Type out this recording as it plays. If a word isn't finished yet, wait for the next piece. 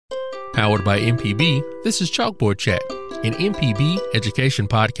Powered by MPB, this is Chalkboard Chat, an MPB education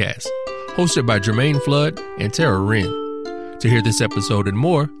podcast, hosted by Jermaine Flood and Tara Wren. To hear this episode and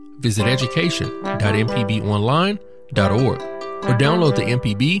more, visit education.mpbonline.org or download the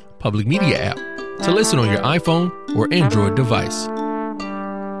MPB Public Media app to listen on your iPhone or Android device.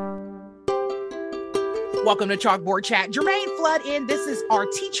 Welcome to Chalkboard Chat. Jermaine Flood in. This is our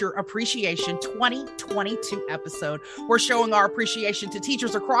Teacher Appreciation 2022 episode. We're showing our appreciation to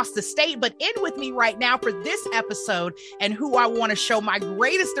teachers across the state, but in with me right now for this episode and who I want to show my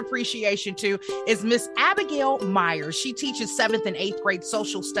greatest appreciation to is Miss Abigail Myers. She teaches 7th and 8th grade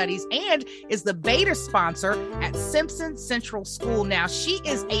social studies and is the beta sponsor at Simpson Central School. Now, she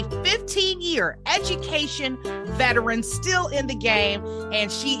is a 15-year education veteran, still in the game,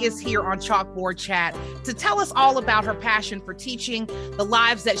 and she is here on Chalkboard Chat to tell us all about her passion for teaching, the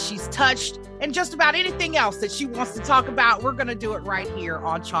lives that she's touched, and just about anything else that she wants to talk about. We're going to do it right here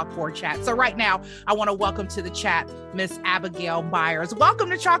on Chalkboard Chat. So right now, I want to welcome to the chat Miss Abigail Myers. Welcome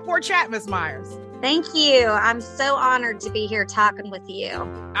to Chalkboard Chat, Miss Myers. Thank you. I'm so honored to be here talking with you.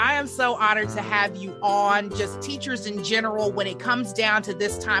 I am so honored to have you on. Just teachers in general, when it comes down to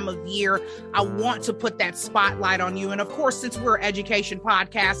this time of year, I want to put that spotlight on you. And of course, since we're an education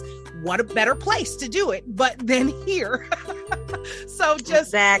podcast, what a better place to do it but than here. So just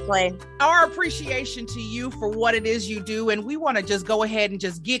exactly our appreciation to you for what it is you do. And we want to just go ahead and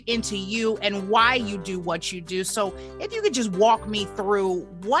just get into you and why you do what you do. So if you could just walk me through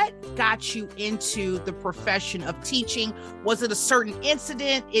what got you into the profession of teaching. Was it a certain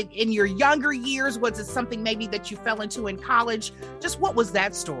incident in your younger years? Was it something maybe that you fell into in college? Just what was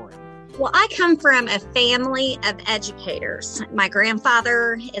that story? Well, I come from a family of educators. My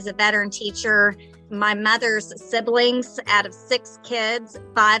grandfather is a veteran teacher. My mother's siblings, out of 6 kids,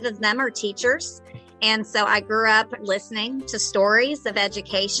 5 of them are teachers. And so I grew up listening to stories of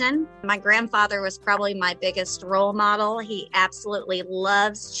education. My grandfather was probably my biggest role model. He absolutely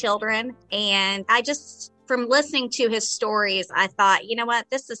loves children. And from listening to his stories, I thought, you know what,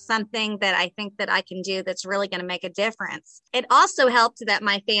 this is something that I think that I can do that's really going to make a difference. It also helped that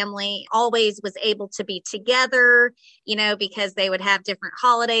my family always was able to be together, because they would have different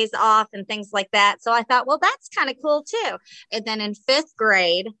holidays off and things like that. So I thought, well, that's kind of cool too. And then in 5th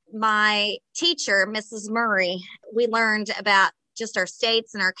grade, my teacher, Mrs. Murray, we learned about just our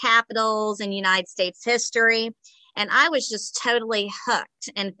states and our capitals and United States history. And I was just totally hooked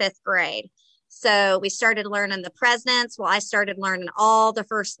in 5th grade. So we started learning the presidents. Well, I started learning all the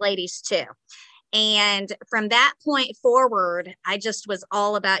first ladies too. And from that point forward, I just was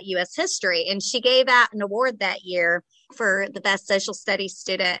all about U.S. history. And she gave out an award that year for the best social studies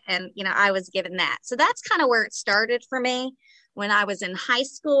student. And, I was given that. So that's kind of where it started for me. When I was in high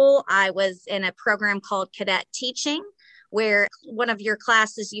school, I was in a program called Cadet Teaching, where one of your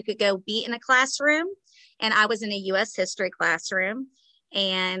classes you could go be in a classroom. And I was in a U.S. history classroom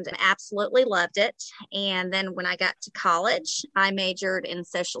and absolutely loved it. And then when I got to college, I majored in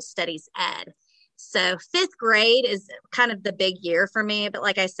social studies ed. So 5th grade is kind of the big year for me. But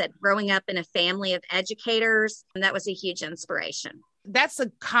like I said, growing up in a family of educators, and that was a huge inspiration. That's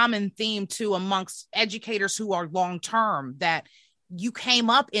a common theme too amongst educators who are long-term, that you came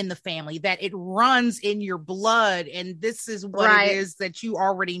up in the family, that it runs in your blood. And this is what It is that you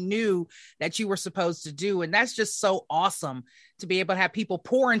already knew that you were supposed to do. And that's just so awesome to be able to have people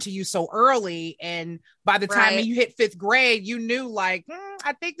pour into you so early. And by the time you hit 5th grade, you knew I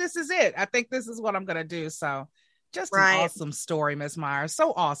think this is it. I think this is what I'm going to do. So just an awesome story, Ms. Myers.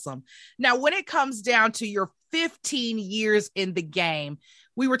 So awesome. Now, when it comes down to your 15 years in the game,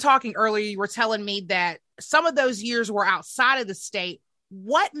 we were talking earlier, you were telling me that some of those years were outside of the state.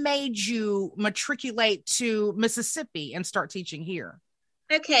 What made you matriculate to Mississippi and start teaching here?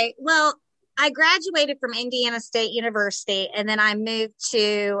 Okay, well, I graduated from Indiana State University, and then I moved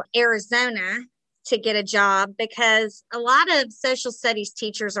to Arizona to get a job because a lot of social studies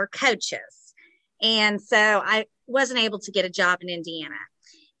teachers are coaches. And so I wasn't able to get a job in Indiana.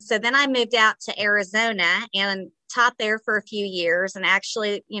 So then I moved out to Arizona and taught there for a few years and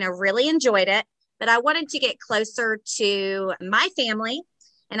actually, really enjoyed it. But I wanted to get closer to my family,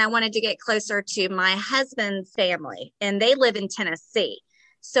 and I wanted to get closer to my husband's family, and they live in Tennessee.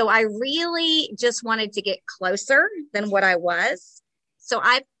 So I really just wanted to get closer than what I was. So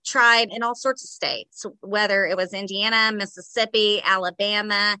I tried in all sorts of states, whether it was Indiana, Mississippi,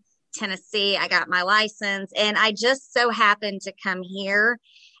 Alabama, Tennessee. I got my license, and I just so happened to come here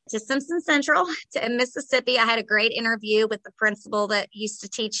to Simpson Central in Mississippi. I had a great interview with the principal that used to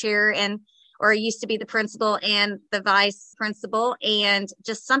teach here or used to be the principal and the vice principal. And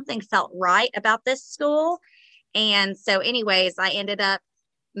just something felt right about this school. And so anyways, I ended up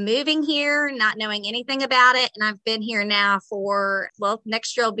moving here, not knowing anything about it. And I've been here now for, well,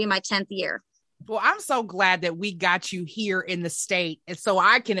 next year will be my 10th year. Well, I'm so glad that we got you here in the state, and so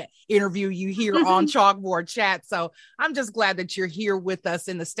I can interview you here on Chalkboard Chat. So I'm just glad that you're here with us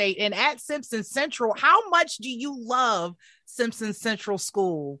in the state and at Simpson Central. How much do you love Simpson Central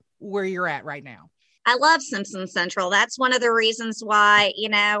School where you're at right now? I love Simpson Central. That's one of the reasons why,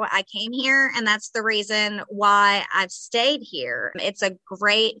 I came here, and that's the reason why I've stayed here. It's a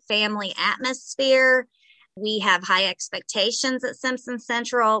great family atmosphere. We have high expectations at Simpson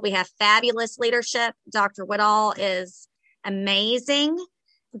Central. We have fabulous leadership. Dr. Woodall is amazing.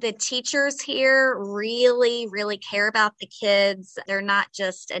 The teachers here really, really care about the kids. They're not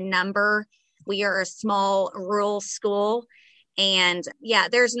just a number. We are a small rural school. And yeah,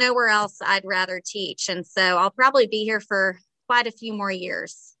 there's nowhere else I'd rather teach. And so I'll probably be here for quite a few more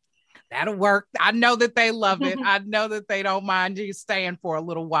years. That'll work. I know that they love it. I know that they don't mind you staying for a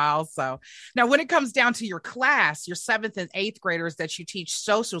little while. So now when it comes down to your class, your 7th and 8th graders that you teach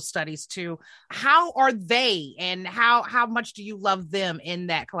social studies to, how are they and how much do you love them in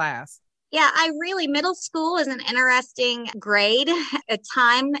that class? Yeah, middle school is an interesting grade, a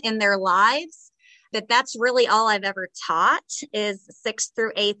time in their lives. But that's really all I've ever taught is 6th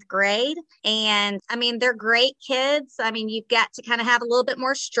through 8th grade. And they're great kids. You've got to kind of have a little bit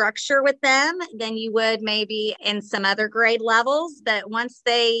more structure with them than you would maybe in some other grade levels. But once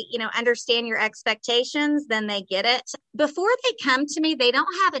they, understand your expectations, then they get it. Before they come to me, they don't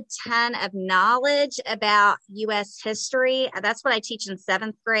have a ton of knowledge about U.S. history. That's what I teach in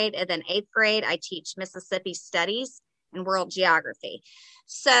 7th grade. And then 8th grade, I teach Mississippi studies and world geography.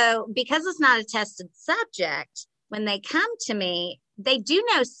 So because it's not a tested subject, when they come to me, they do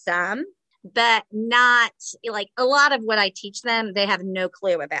know some, but not like a lot of what I teach them, they have no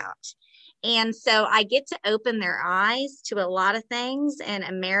clue about. And so I get to open their eyes to a lot of things in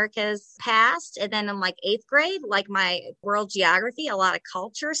America's past. And then in like 8th grade, like my world geography, a lot of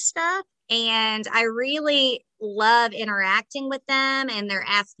culture stuff. And I really love interacting with them, and they're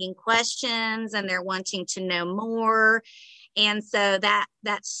asking questions and they're wanting to know more. And so that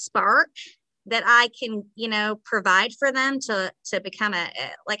spark that I can, provide for them to become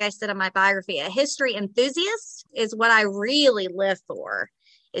like I said in my biography, a history enthusiast is what I really live for.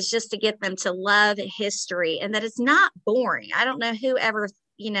 It's just to get them to love history and that it's not boring. I don't know who ever,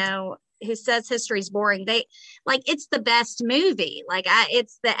 who says history is boring. It's the best movie.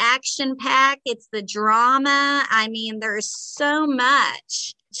 It's the action pack. It's the drama. There's so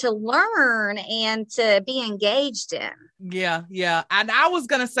much to learn and to be engaged in. Yeah. And I was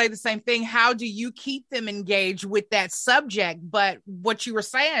going to say the same thing. How do you keep them engaged with that subject? But what you were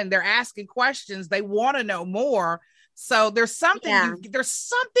saying, they're asking questions. They want to know more. So there's something,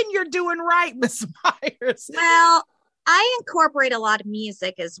 you're doing right, Ms. Myers. Well, I incorporate a lot of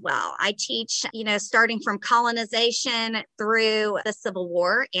music as well. I teach, starting from colonization through the Civil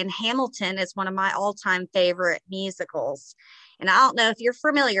War, and Hamilton is one of my all-time favorite musicals. And I don't know if you're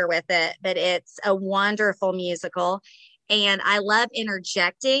familiar with it, but it's a wonderful musical. And I love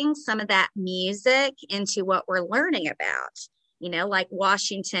interjecting some of that music into what we're learning about. Like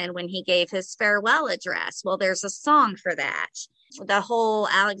Washington, when he gave his farewell address. Well, there's a song for that. The whole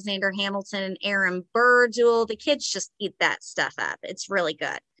Alexander Hamilton and Aaron Burr duel, the kids just eat that stuff up. It's really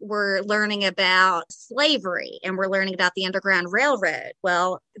good. We're learning about slavery, and we're learning about the Underground Railroad.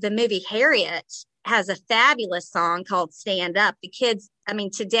 Well, the movie Harriet has a fabulous song called Stand Up. The kids,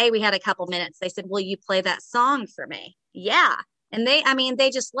 today we had a couple minutes. They said, will you play that song for me? Yeah. And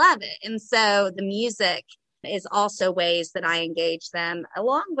they just love it. And so the music is also ways that I engage them,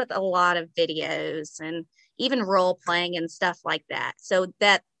 along with a lot of videos and even role playing and stuff like that, so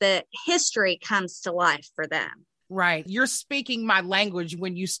that the history comes to life for them. Right. You're speaking my language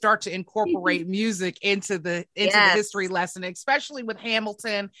when you start to incorporate music into the history lesson, especially with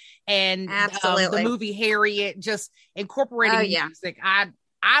Hamilton and the movie Harriet, just incorporating music.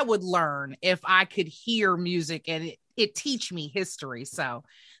 I would learn if I could hear music and it teach me history. So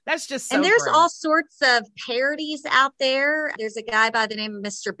that's just so And there's great. all sorts of parodies out there. There's a guy by the name of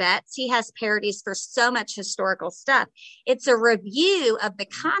Mr. Betts. He has parodies for so much historical stuff. It's a review of the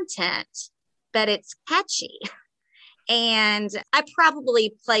content, but it's catchy. And I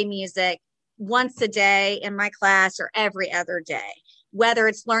probably play music once a day in my class or every other day, whether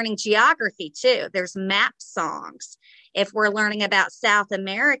it's learning geography too. There's map songs. If we're learning about South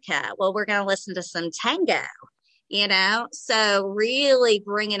America, well, we're going to listen to some tango. So really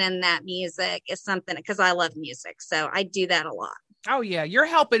bringing in that music is something, because I love music. So I do that a lot. Oh, yeah. You're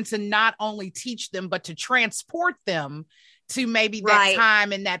helping to not only teach them, but to transport them to maybe that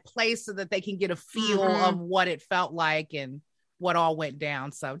time and that place so that they can get a feel of what it felt like. And what all went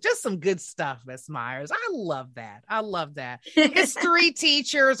down. So just some good stuff, Miss Myers. I love that. I love that. History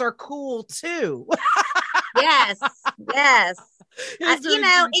teachers are cool too. Yes. History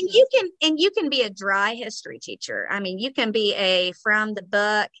And you can be a dry history teacher. I mean, you can be a from the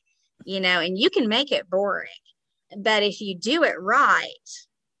book, and you can make it boring. But if you do it right,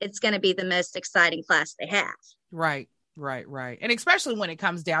 it's going to be the most exciting class they have. Right. And especially when it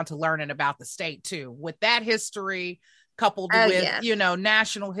comes down to learning about the state too, with that history coupled with, yes.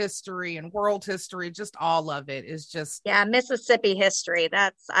 National history and world history, just all of it is just. Yeah. Mississippi history.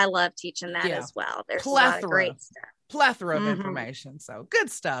 I love teaching that as well. There's a lot of great stuff. Plethora of information. So good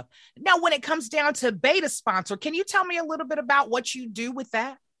stuff. Now, when it comes down to Beta Sponsor, can you tell me a little bit about what you do with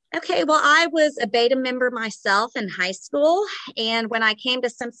that? Okay, well, I was a Beta member myself in high school. And when I came to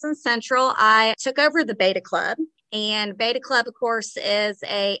Simpson Central, I took over the Beta Club. And Beta Club, of course, is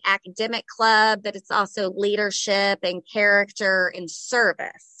a academic club, but it's also leadership and character and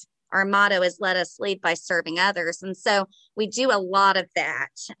service. Our motto is let us lead by serving others. And so we do a lot of that.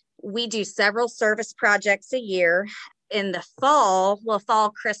 We do several service projects a year. In the fall,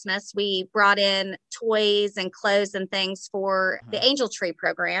 Christmas, we brought in toys and clothes and things for the Angel Tree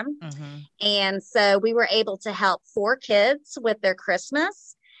program. And so we were able to help 4 kids with their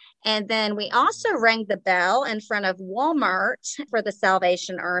Christmas. And then we also rang the bell in front of Walmart for the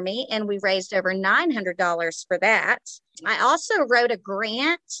Salvation Army, and we raised over $900 for that. I also wrote a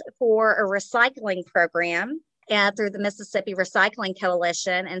grant for a recycling program through the Mississippi Recycling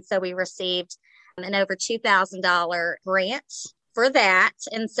Coalition. And so we received an over $2,000 grant for that.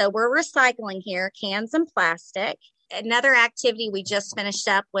 And so we're recycling here, cans and plastic. Another activity we just finished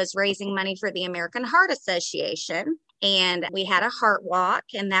up was raising money for the American Heart Association. And we had a heart walk,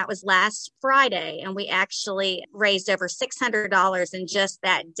 and that was last Friday. And we actually raised over $600 in just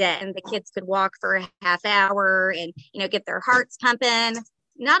that day. And the kids could walk for a half hour and, get their hearts pumping.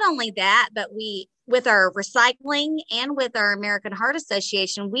 Not only that, but with our recycling and with our American Heart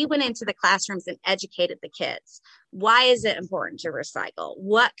Association, we went into the classrooms and educated the kids. Why is it important to recycle?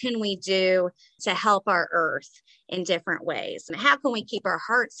 What can we do to help our earth in different ways? And how can we keep our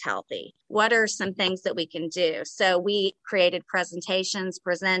hearts healthy? What are some things that we can do? So we created presentations,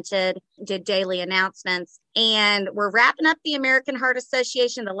 did daily announcements, and we're wrapping up the American Heart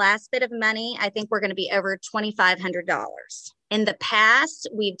Association. The last bit of money, I think we're going to be over $2,500. In the past,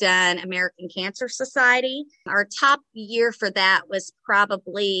 we've done American Cancer Society. Our top year for that was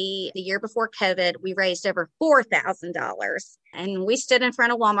probably the year before COVID. We raised over $4,000, and we stood in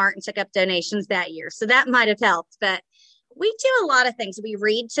front of Walmart and took up donations that year. So that might have helped, but we do a lot of things. We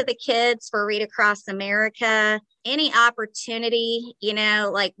read to the kids for Read Across America. Any opportunity,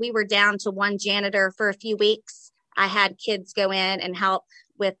 like we were down to one janitor for a few weeks. I had kids go in and help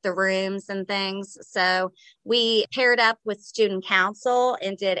with the rooms and things. So we paired up with student council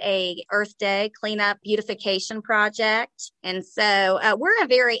and did a Earth Day cleanup beautification project. And so we're a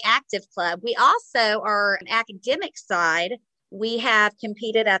very active club. We also are an academic side. We have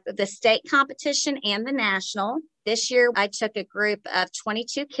competed at the state competition and the national. This year, I took a group of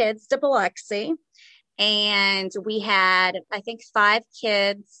 22 kids to Biloxi, and we had, I think, 5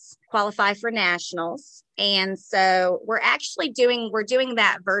 kids qualify for nationals. And so we're doing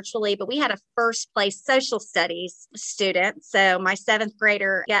that virtually, but we had a first place social studies student. So my 7th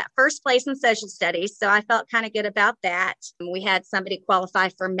grader got first place in social studies. So I felt kind of good about that. We had somebody qualify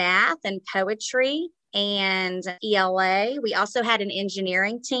for math and poetry and ELA. We also had an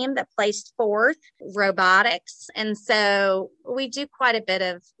engineering team that placed 4th, robotics. And so we do quite a bit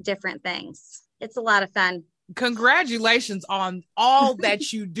of different things. It's a lot of fun. Congratulations on all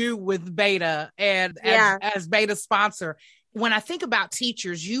that you do with Beta and as Beta sponsor. When I think about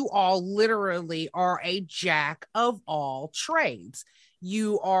teachers, you all literally are a jack of all trades.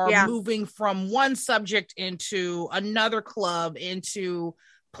 You are moving from one subject into another club, into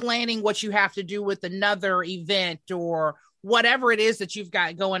planning what you have to do with another event or whatever it is that you've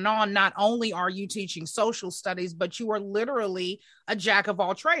got going on. Not only are you teaching social studies, but you are literally a jack of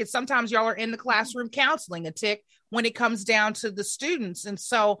all trades. Sometimes y'all are in the classroom counseling a tick when it comes down to the students. And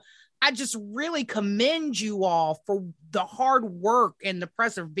so I just really commend you all for the hard work and the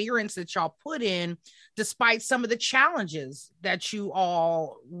perseverance that y'all put in, despite some of the challenges that you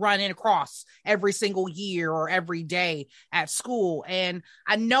all run across every single year or every day at school. And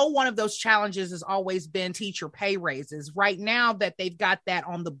I know one of those challenges has always been teacher pay raises. Right now that they've got that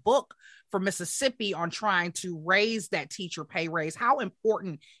on the book for Mississippi on trying to raise that teacher pay raise, how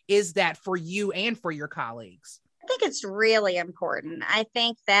important is that for you and for your colleagues? I think it's really important. I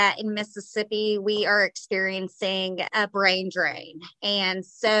think that in Mississippi, we are experiencing a brain drain, and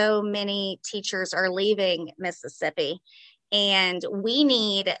so many teachers are leaving Mississippi. And we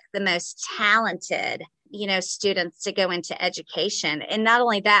need the most talented, students to go into education. And not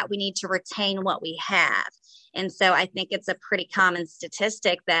only that, we need to retain what we have. And so I think it's a pretty common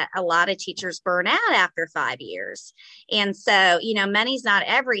statistic that a lot of teachers burn out after 5 years. And so, money's not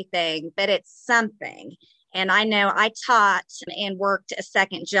everything, but it's something. And I know I taught and worked a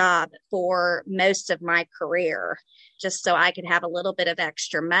second job for most of my career, just so I could have a little bit of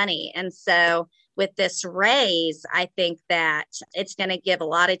extra money. And so with this raise, I think that it's going to give a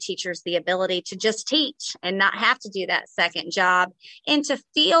lot of teachers the ability to just teach and not have to do that second job, and to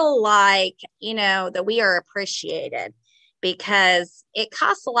feel like, that we are appreciated, because it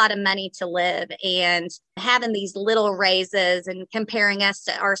costs a lot of money to live, and having these little raises and comparing us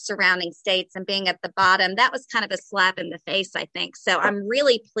to our surrounding states and being at the bottom, that was kind of a slap in the face, I think. So I'm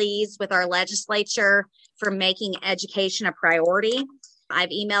really pleased with our legislature for making education a priority. I've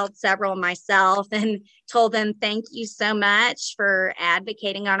emailed several myself and told them, thank you so much for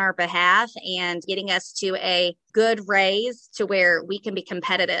advocating on our behalf and getting us to a good raise to where we can be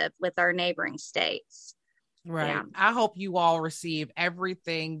competitive with our neighboring states. Right. Yeah. I hope you all receive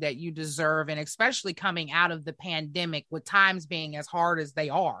everything that you deserve, and especially coming out of the pandemic with times being as hard as they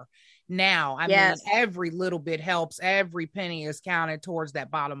are now. I mean, every little bit helps. Every penny is counted towards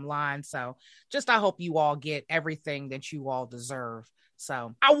that bottom line. So I hope you all get everything that you all deserve.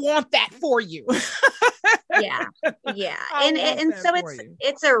 So I want that for you. Yeah. And so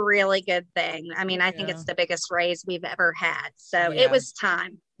it's a really good thing. I mean, I think it's the biggest raise we've ever had. So it was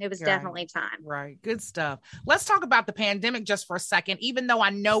time. It was definitely time. Right. Good stuff. Let's talk about the pandemic just for a second. Even though I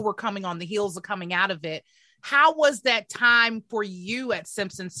know we're coming on the heels of coming out of it, how was that time for you at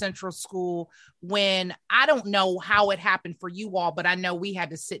Simpson Central School when, I don't know how it happened for you all, but I know we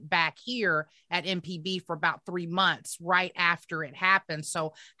had to sit back here at MPB for about 3 months right after it happened.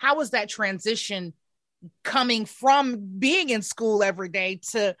 So how was that transition coming from being in school every day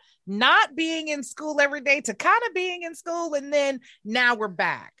to not being in school every day to kind of being in school, and then now we're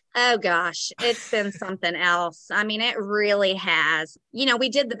back? Oh gosh, it's been something else. I mean, it really has. We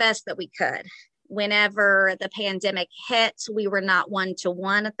did the best that we could. Whenever the pandemic hit, we were not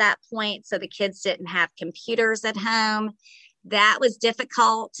one-to-one at that point. So the kids didn't have computers at home. That was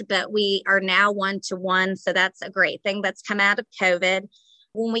difficult, but we are now one-to-one. So that's a great thing that's come out of COVID.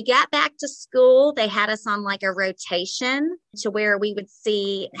 When we got back to school, they had us on like a rotation to where we would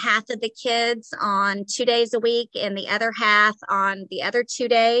see half of the kids on 2 days a week and the other half on the other 2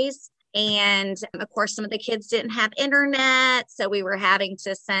 days. And of course, some of the kids didn't have internet, so we were having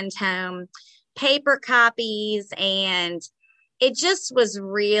to send home paper copies, and it just was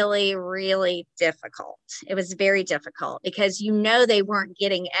really, really difficult. It was very difficult because they weren't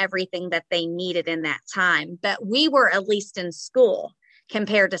getting everything that they needed in that time, but we were at least in school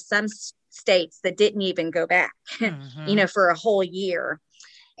compared to some states that didn't even go back, for a whole year.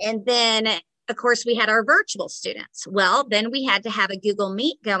 And then, of course, we had our virtual students. Well, then we had to have a Google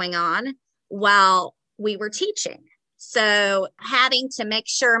Meet going on while we were teaching. So having to make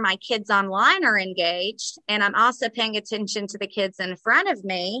sure my kids online are engaged, and I'm also paying attention to the kids in front of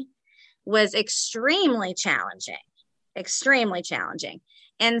me, was extremely challenging.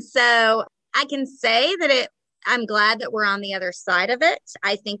 And so I can say that I'm glad that we're on the other side of it.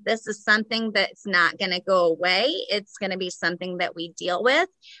 I think this is something that's not going to go away. It's going to be something that we deal with.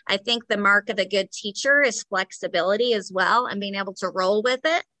 I think the mark of a good teacher is flexibility as well, and being able to roll with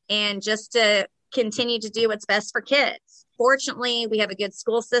it and just to continue to do what's best for kids. Fortunately, we have a good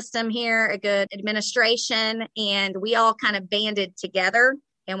school system here, a good administration, and we all kind of banded together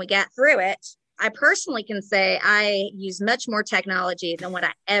and we got through it. I personally can say I use much more technology than what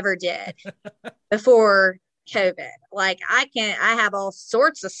I ever did before COVID. Like I have all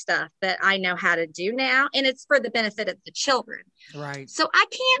sorts of stuff that I know how to do now, and it's for the benefit of the children. Right. So I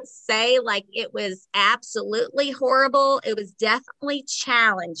can't say like it was absolutely horrible. It was definitely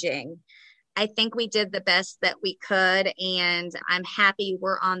challenging. I think we did the best that we could, and I'm happy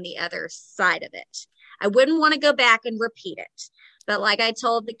we're on the other side of it. I wouldn't want to go back and repeat it, but like I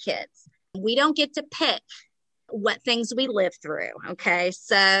told the kids, we don't get to pick what things we live through. Okay.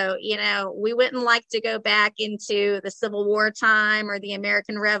 So, we wouldn't like to go back into the Civil War time or the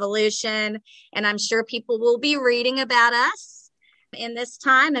American Revolution. And I'm sure people will be reading about us in this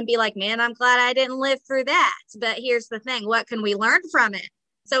time and be like, man, I'm glad I didn't live through that. But here's the thing, what can we learn from it?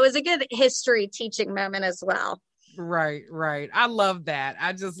 So it was a good history teaching moment as well. Right. I love that.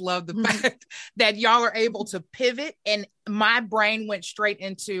 I just love the fact that y'all are able to pivot. And my brain went straight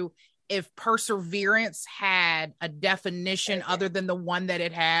into, if perseverance had a definition other than the one that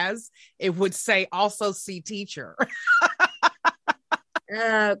it has, it would say also see teacher.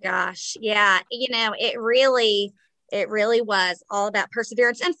 Oh gosh. Yeah. It really, It really was all about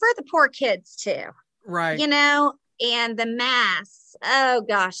perseverance, and for the poor kids too. Right. And the masks. Oh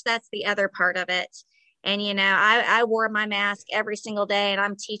gosh, that's the other part of it. And, I wore my mask every single day, and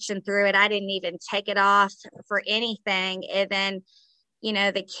I'm teaching through it. I didn't even take it off for anything. And then,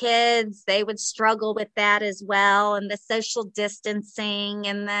 the kids, they would struggle with that as well. And the social distancing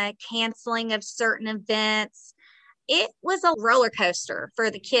and the canceling of certain events. It was a roller coaster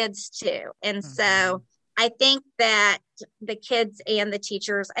for the kids too. And so I think that the kids and the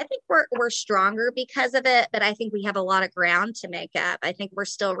teachers, I think we're stronger because of it, but I think we have a lot of ground to make up. I think we're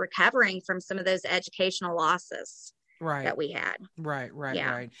still recovering from some of those educational losses that we had.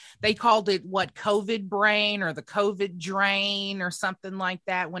 Right. They called it COVID brain or the COVID drain or something like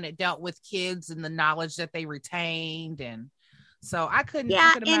that when it dealt with kids and the knowledge that they retained. And so I could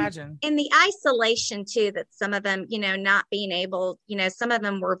imagine. And the isolation too, that some of them, not being able, some of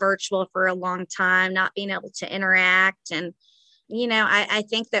them were virtual for a long time, not being able to interact. And, I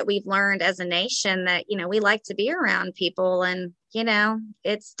think that we've learned as a nation that, we like to be around people, and,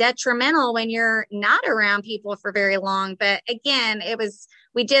 it's detrimental when you're not around people for very long. But again,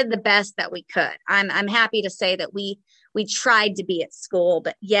 we did the best that we could. I'm happy to say that we tried to be at school,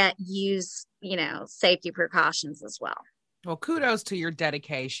 but yet use, safety precautions as well. Well, kudos to your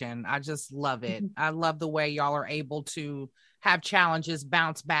dedication. I just love it. I love the way y'all are able to have challenges,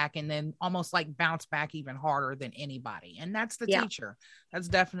 bounce back, and then almost like bounce back even harder than anybody. And that's the teacher. That's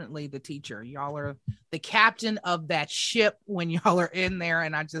definitely the teacher. Y'all are the captain of that ship when y'all are in there.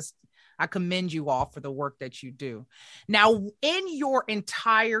 And I commend you all for the work that you do. Now, in your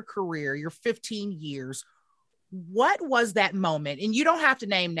entire career, your 15 years, what was that moment? And you don't have to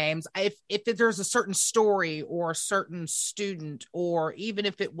name names. If there's a certain story or a certain student, or even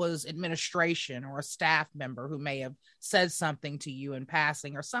if it was administration or a staff member who may have said something to you in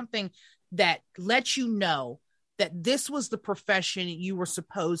passing, or something that let you know that this was the profession you were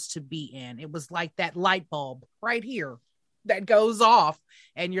supposed to be in. It was like that light bulb right here that goes off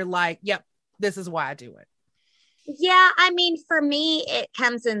and you're like, yep, this is why I do it. Yeah, for me, it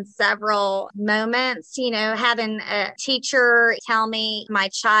comes in several moments, having a teacher tell me my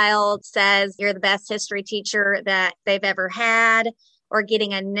child says you're the best history teacher that they've ever had, or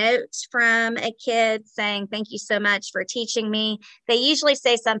getting a note from a kid saying, thank you so much for teaching me. They usually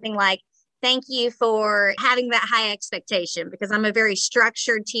say something like, thank you for having that high expectation, because I'm a very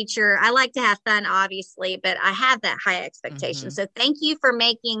structured teacher. I like to have fun, obviously, but I have that high expectation. So thank you for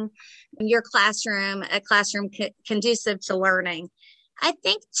making your classroom a classroom conducive to learning. I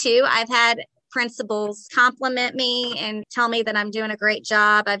think too, I've had principals compliment me and tell me that I'm doing a great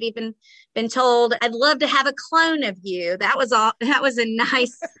job. I've even been told I'd love to have a clone of you. That was a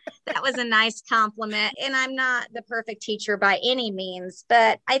nice compliment. And I'm not the perfect teacher by any means,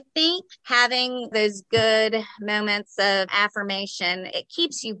 but I think having those good moments of affirmation, it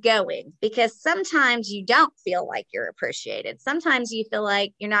keeps you going, because sometimes you don't feel like you're appreciated. Sometimes you feel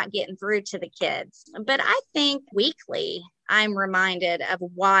like you're not getting through to the kids. But I think weekly, I'm reminded of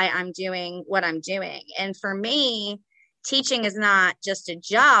why I'm doing what I'm doing. And for me, teaching is not just a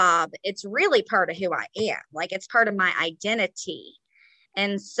job. It's really part of who I am. Like, it's part of my identity.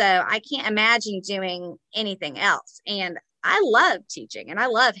 And so I can't imagine doing anything else. And I love teaching and I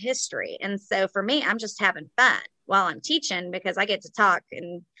love history. And so for me, I'm just having fun while I'm teaching, because I get to talk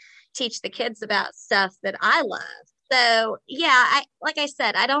and teach the kids about stuff that I love. So yeah, like I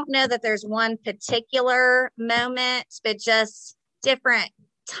said, I don't know that there's one particular moment, but just different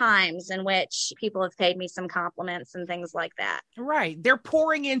times in which people have paid me some compliments and things like that. Right. They're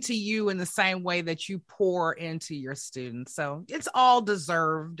pouring into you in the same way that you pour into your students. So it's all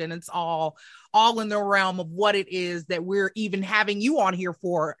deserved, and it's all in the realm of what it is that we're even having you on here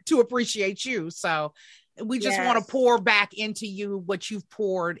for, to appreciate you. So we just want to pour back into you what you've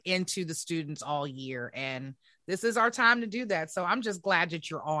poured into the students all year. And this is our time to do that. So I'm just glad that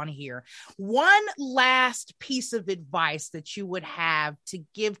you're on here. One last piece of advice that you would have to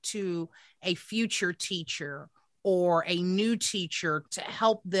give to a future teacher or a new teacher to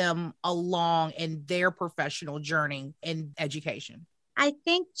help them along in their professional journey in education? I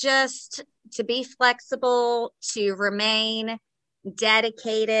think just to be flexible, to remain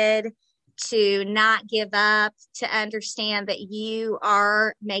dedicated, to not give up, to understand that you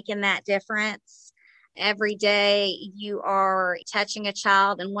are making that difference. Every day you are touching a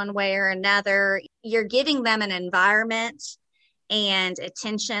child in one way or another. You're giving them an environment and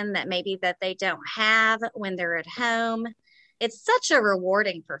attention that maybe that they don't have when they're at home. It's such a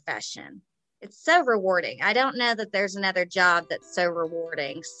rewarding profession. It's so rewarding. I don't know that there's another job that's so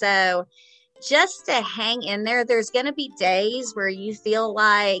rewarding. So just to hang in there, there's going to be days where you feel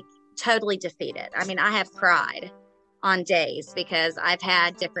like totally defeated. I mean, I have cried on days because I've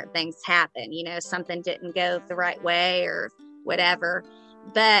had different things happen. Something didn't go the right way or whatever,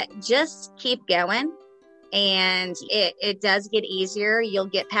 but just keep going. And it does get easier. You'll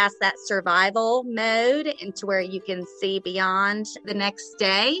get past that survival mode into where you can see beyond the next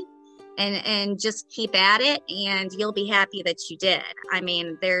day and just keep at it. And you'll be happy that you did. I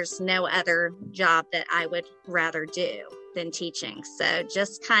mean, there's no other job that I would rather do than teaching. So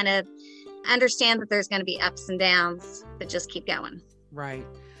just kind of understand that there's going to be ups and downs, but just keep going. Right.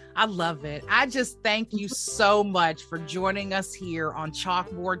 I love it. I just thank you so much for joining us here on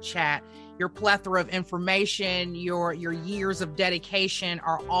Chalkboard Chat. Your plethora of information, your years of dedication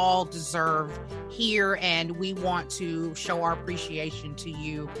are all deserved here, and we want to show our appreciation to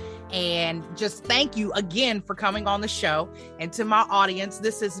you. And just thank you again for coming on the show. And to my audience,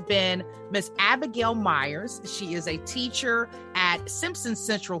 this has been Miss Abigail Myers. She is a teacher at Simpson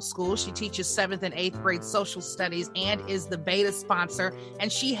Central School. She teaches 7th and 8th grade social studies and is the beta sponsor.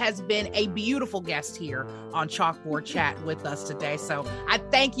 And she has been a beautiful guest here on Chalkboard Chat with us today. So I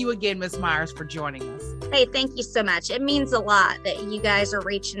thank you again, Miss Myers, for joining us. Hey, thank you so much. It means a lot that you guys are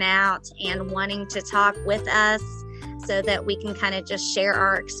reaching out and wanting to talk with us so that we can kind of just share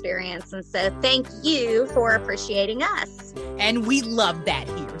our experience. And so thank you for appreciating us. And we love that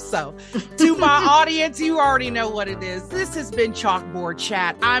here. So to my audience, you already know what it is. This has been Chalkboard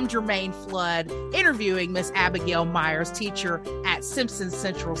Chat. I'm Jermaine Flood, interviewing Miss Abigail Myers, teacher at Simpson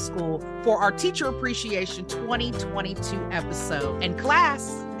Central School, for our Teacher Appreciation 2022 episode. And class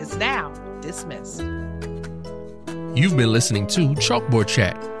is now dismissed. You've been listening to Chalkboard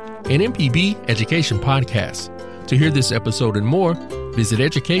Chat, an MPB education podcast. To hear this episode and more, visit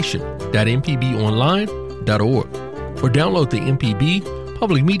education.mpbonline.org or download the MPB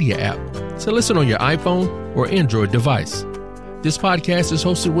Public Media app to listen on your iPhone or Android device. This podcast is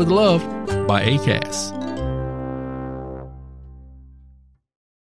hosted with love by ACAST.